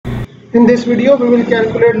In this video, we will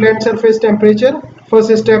calculate land surface temperature.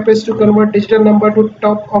 First step is to convert digital number to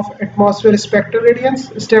top of atmosphere spectral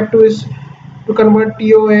radiance. Step 2 is to convert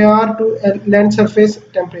TOAR to land surface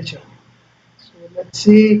temperature. So let's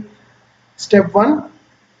see step 1.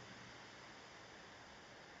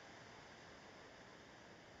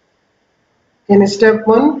 In step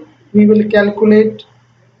 1, we will calculate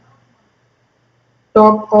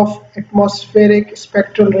top of atmospheric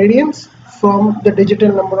spectral radiance from the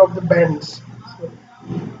digital number of the bands. So,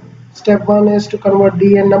 step 1 is to convert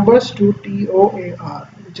DN numbers to TOAR,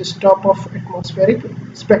 which is top of atmospheric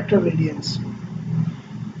spectral radiance.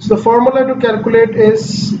 So the formula to calculate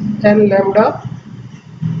is L lambda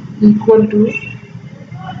equal to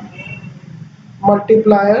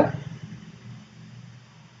multiplier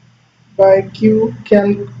by Q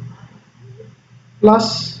cal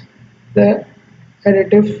plus the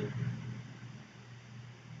additive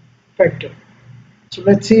factor. So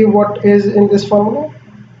let's see what is in this formula.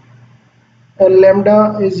 L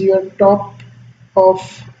lambda is your top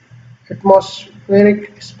of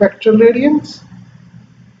atmospheric spectral radiance.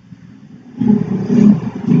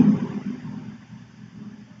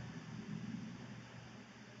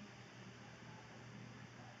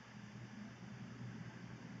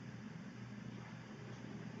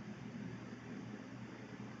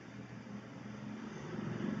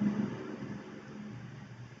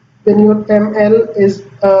 Then your ML is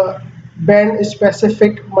a band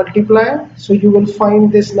specific multiplier. So you will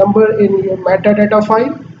find this number in your metadata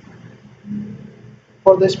file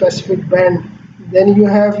for the specific band. Then you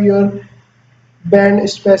have your band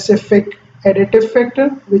specific additive factor,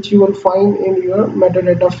 which you will find in your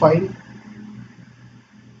metadata file.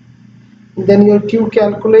 Then your Q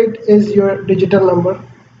calculate is your digital number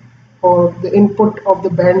or the input of the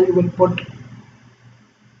band you will put.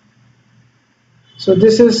 So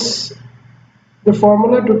this is the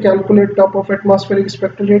formula to calculate top of atmospheric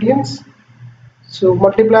spectral radiance. So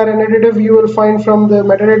multiplier and additive you will find from the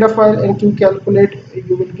metadata file, and Q calculate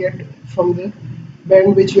you will get from the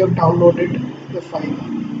band which you have downloaded the file.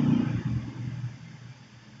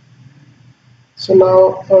 So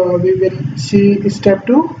now we will see step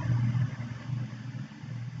 2.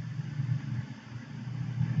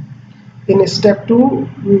 In step 2,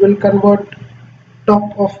 we will convert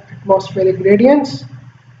top of atmospheric radiance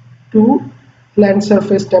to land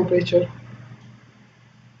surface temperature.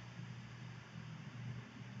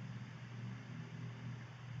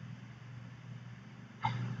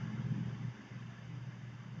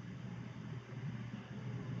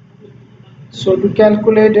 So to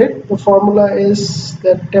calculate it, the formula is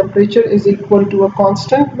that temperature is equal to a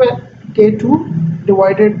constant K2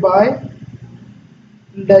 divided by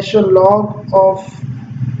dasher log of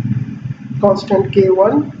constant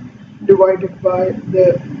K1 divided by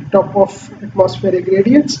the top of atmospheric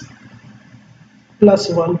radiance plus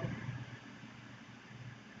 1.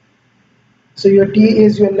 So your T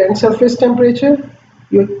is your land surface temperature,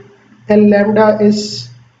 your L lambda is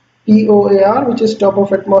TOAR, which is top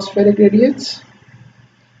of atmospheric radiance.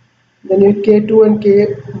 Then your K2 and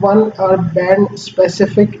K1 are band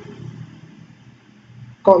specific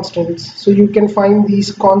constants. So you can find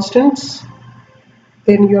these constants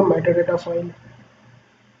in your metadata file.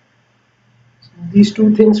 So these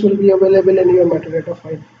two things will be available in your metadata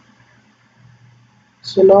file.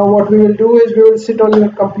 So now what we will do is we will sit on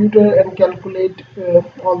your computer and calculate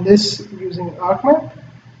all this using ArcMap.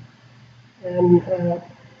 And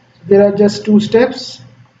there are just two steps.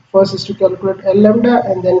 First is to calculate L lambda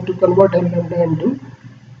and then to convert L lambda into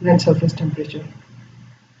land surface temperature.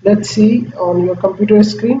 Let's see on your computer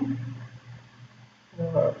screen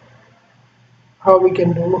how we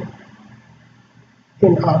can do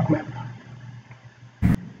in ArcMap.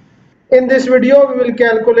 In this video, we will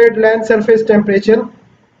calculate land surface temperature.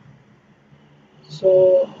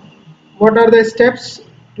 So, what are the steps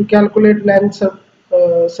to calculate land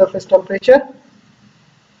surface temperature?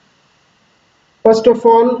 First of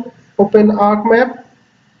all, open ArcMap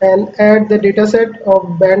and add the dataset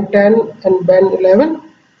of band 10 and band 11.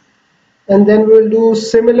 And then we will do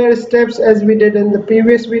similar steps as we did in the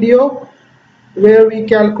previous video, where we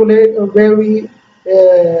calculate, where we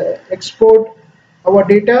export our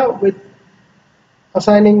data with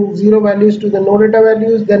assigning 0 values to the no data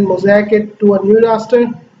values, then mosaic it to a new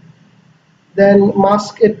raster, then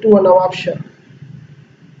mask it to an option.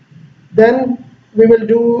 Then we will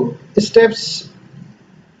do steps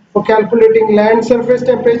for calculating land surface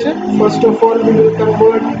temperature. First of all, we will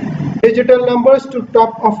convert digital numbers to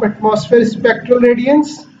top of atmosphere spectral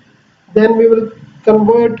radiance. Then we will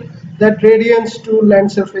convert that radiance to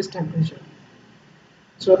land surface temperature.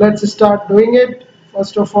 So let's start doing it.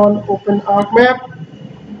 First of all, open ArcMap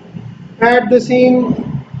add the scene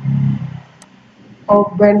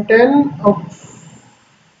of band 10 of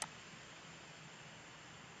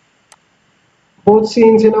both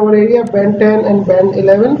scenes in our area, band 10 and band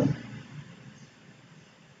 11.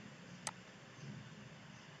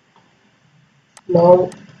 Now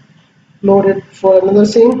load it for another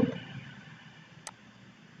scene,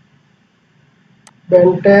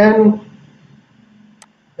 band 10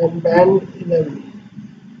 and band 11.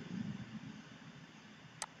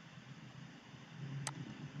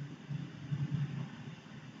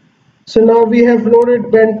 So now we have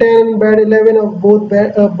loaded band 10 and band 11 of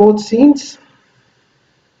both scenes.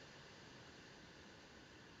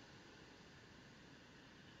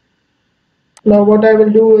 Now what I will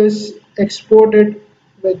do is export it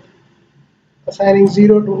with assigning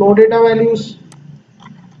 0 to no data values,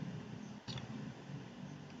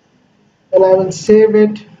 and I will save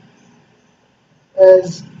it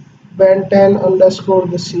as band 10 underscore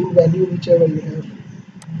the scene value, whichever you have.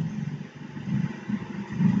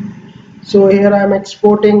 So here I am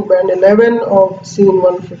exporting band 11 of scene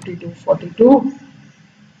 152.42,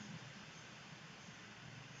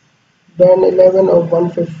 band 11 of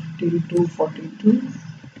 152.42.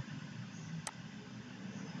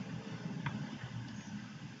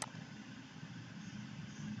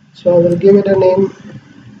 So I will give it a name,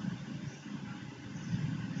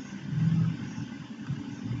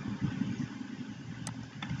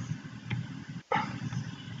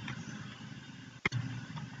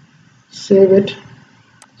 save it.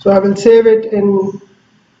 So I will save it in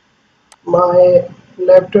my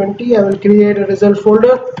lab 20. I will create a result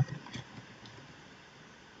folder,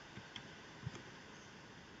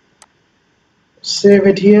 save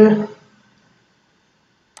it here,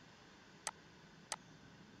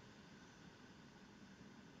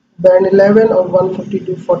 band 11 of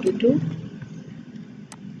 152.42,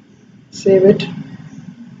 save it.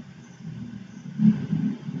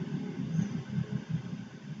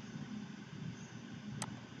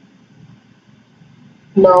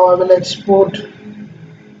 Now I will export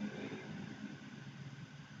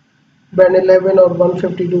band 11 or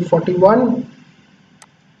 152.41,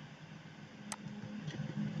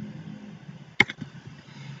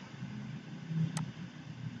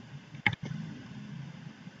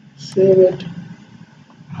 save it.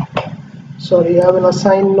 Sorry, I will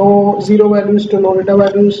assign no 0 values to no data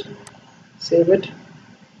values, save it.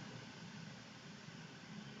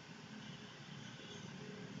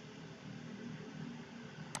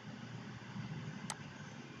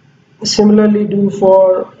 Similarly do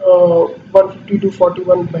for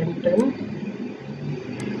 152.41 band 10.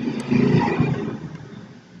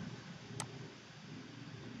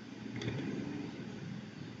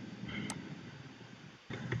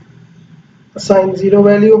 Assign 0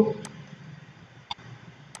 value,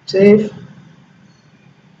 save.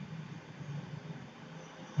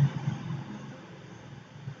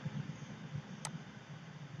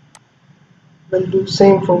 We'll do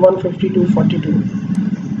same for 152.42.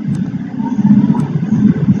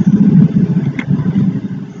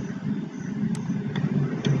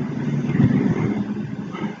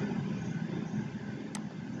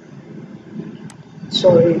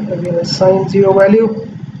 Sorry, again assign 0 value,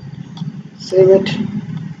 save it.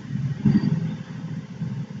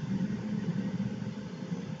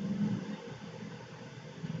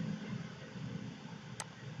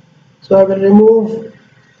 So I will remove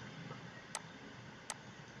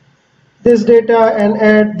this data and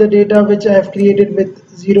add the data which I have created with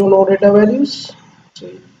 0 no data values. So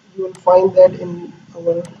you will find that in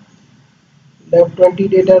our lab 20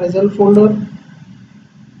 data result folder.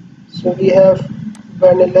 So we have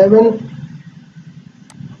band 11,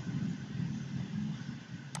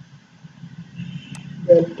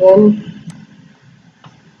 band 10.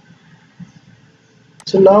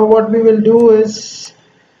 So now what we will do is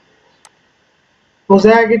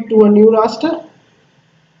mosaic it to a new raster.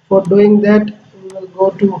 For doing that, we will go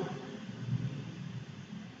to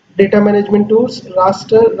data management tools,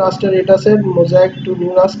 raster dataset, mosaic to new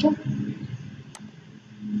raster.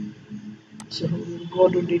 So we will go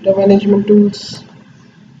to data management tools,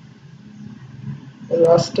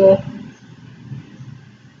 raster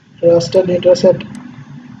dataset,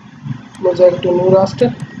 mosaic to new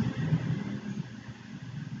raster.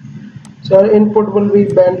 So our input will be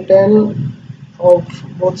band 10 of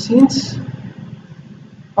both scenes.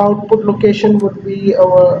 Output location would be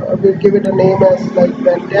our, we'll give it a name as like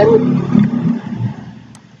band 10.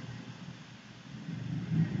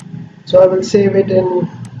 So I will save it in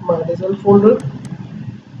my result folder.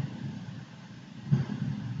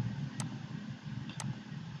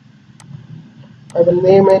 I will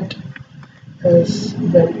name it as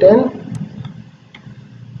band 10.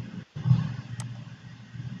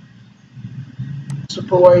 So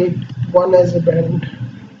provide one as a band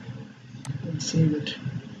and save it.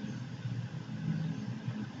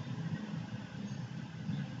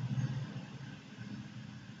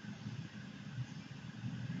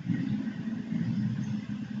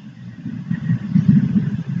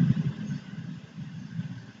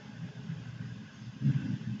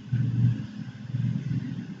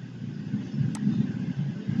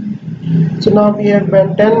 So now we have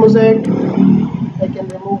band 10 mosaic. I can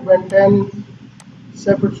remove band 10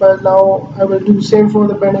 separate file. Now I will do same for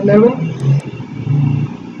the band 11.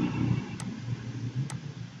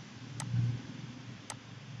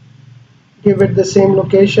 Give it the same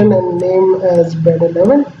location and name as band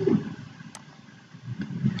 11.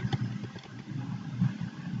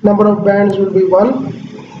 Number of bands will be 1.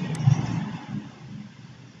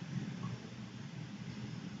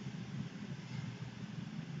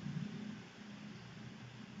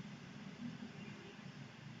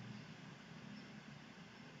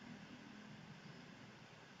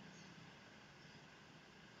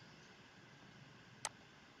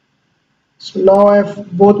 So now I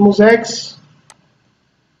have both mosaics.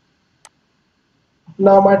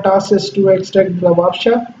 Now my task is to extract the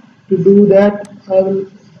Navapsha. To do that, I will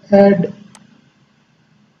add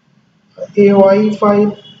AOI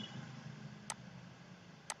file,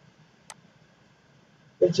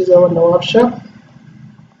 which is our Navapsha.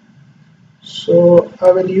 So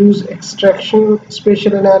I will use extraction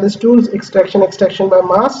spatial analysis tools, extraction by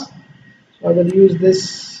mass. So I will use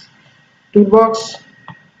this toolbox.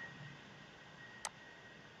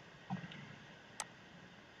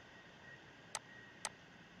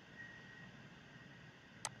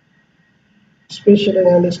 Spatial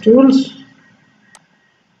analysis tools,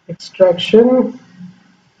 extraction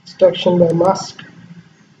by mask.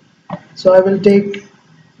 So I will take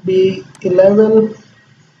B11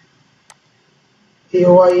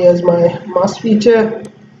 AOI as my mask feature,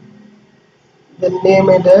 then name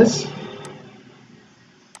it as,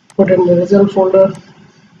 put in the result folder.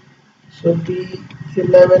 So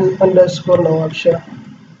B11 underscore Navapsha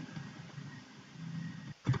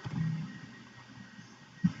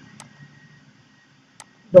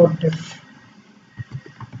dot diff.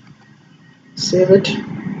 Save it,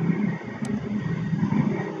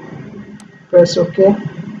 press OK.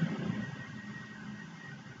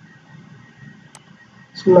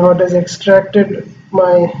 So now it has extracted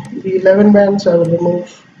my B11 band, so I will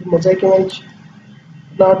remove the mosaic image.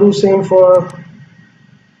 Now do same for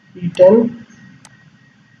B10.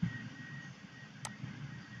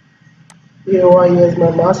 AOI as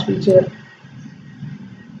my mask feature.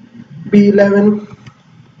 B11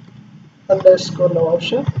 underscore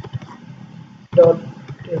Navapsha dot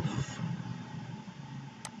diff.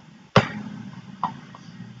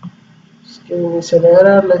 It's giving me some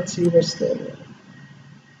error. Let's see what's the error.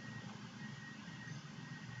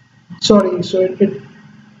 Sorry,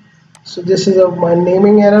 so this is my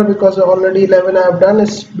naming error because already 11 I have done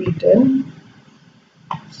is B10.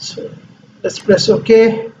 So let's press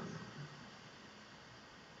OK.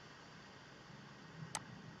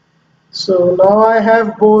 So now I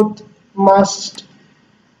have both masked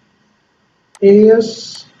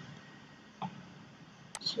areas.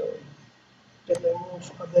 So let me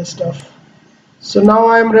remove other stuff. So now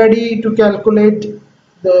I am ready to calculate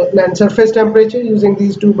the land surface temperature using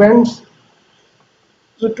these two bands.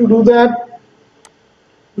 So to do that,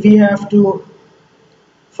 we have to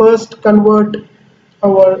first convert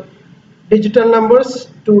our digital numbers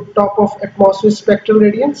to top of atmosphere spectral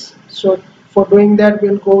radiance. So for doing that,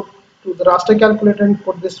 we'll go to the raster calculator and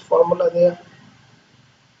put this formula there.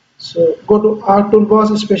 So go to our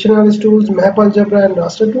toolbox, spatial analysis tools, map algebra and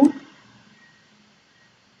raster tool.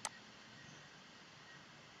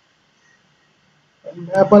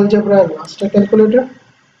 Map algebra and raster calculator.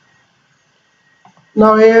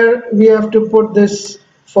 Now here we have to put this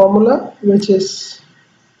formula, which is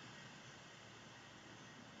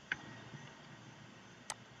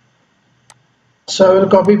so I will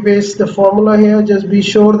copy paste the formula here. Just be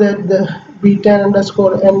sure that the b10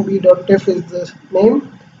 underscore nb.diff is the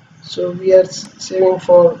name. So we are saving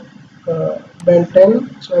for band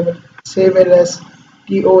 10. So I will save it as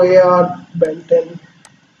TOAR band 10.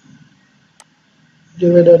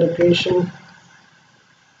 Give it a location.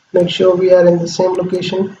 Make sure we are in the same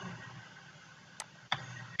location.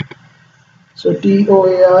 So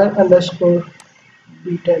TOAR underscore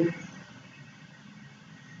b10.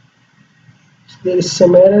 There is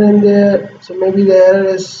some error in there, so maybe the error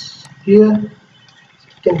is here. You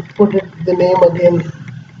can put it the name again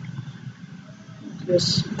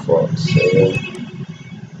just for saving.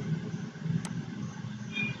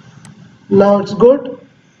 Now it's good.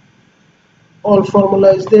 All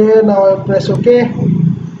formula is there. Now I press OK.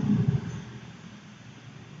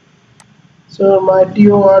 So my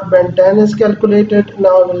TOR band 10 is calculated.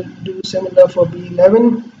 Now I will do similar for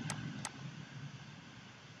B11.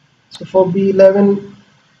 So for B11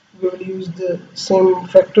 we will use the same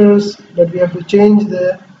factors, but we have to change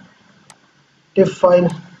the diff file.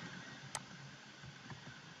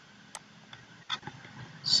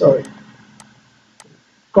 Sorry,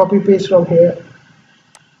 copy paste from here.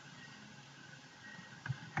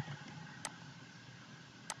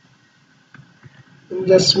 And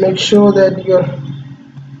just make sure that your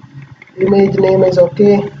image name is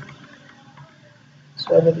okay.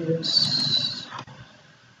 So I will use.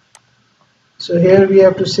 So here we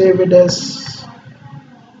have to save it as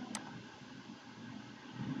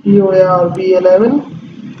TOR B11.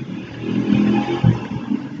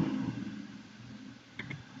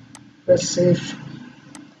 Press save.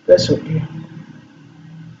 Press OK.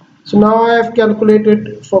 So now I have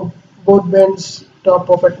calculated for both bands top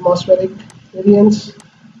of atmospheric variance.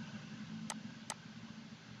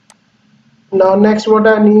 Now next what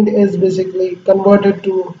I need is basically convert it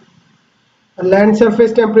to a land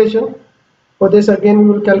surface temperature. For this again we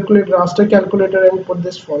will calculate raster calculator and put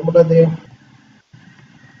this formula there,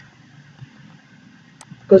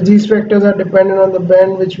 because these factors are dependent on the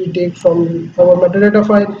band which we take from our metadata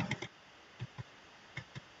file.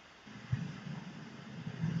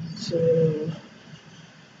 So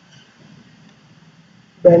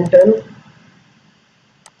band 10.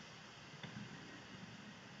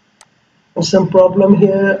 Some problem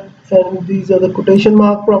here, and these are the quotation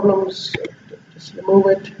mark problems. Just remove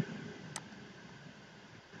it.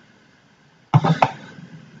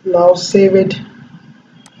 Now save it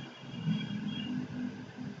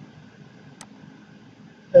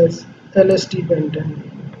as LST band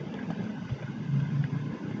 10.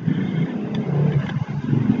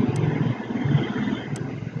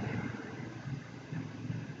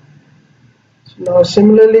 So now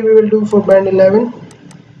similarly we will do for band 11.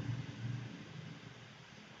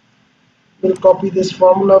 We'll copy this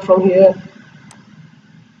formula from here.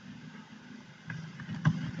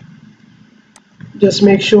 Just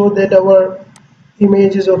make sure that our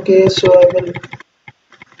image is okay. So I will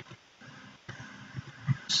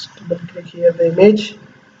double click here the image.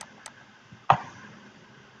 I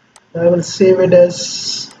will save it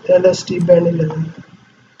as LST band 11.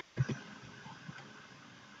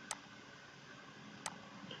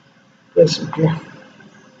 Press OK.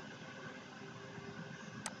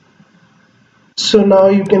 So now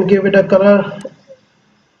you can give it a color,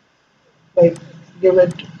 like give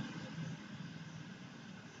it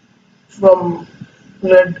from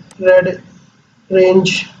red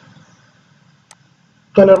range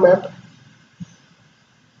color map.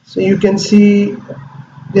 So you can see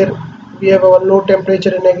there we have our low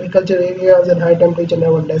temperature in agriculture areas and high temperature in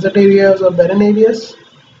our desert areas or barren areas.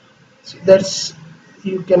 So that's,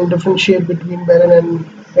 you can differentiate between barren and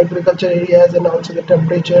agriculture areas, and also the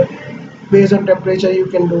temperature. Based on temperature you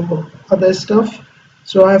can do other stuff.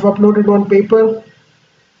 So I have uploaded one paper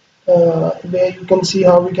where you can see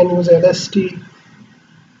how we can use LST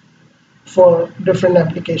for different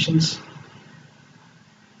applications.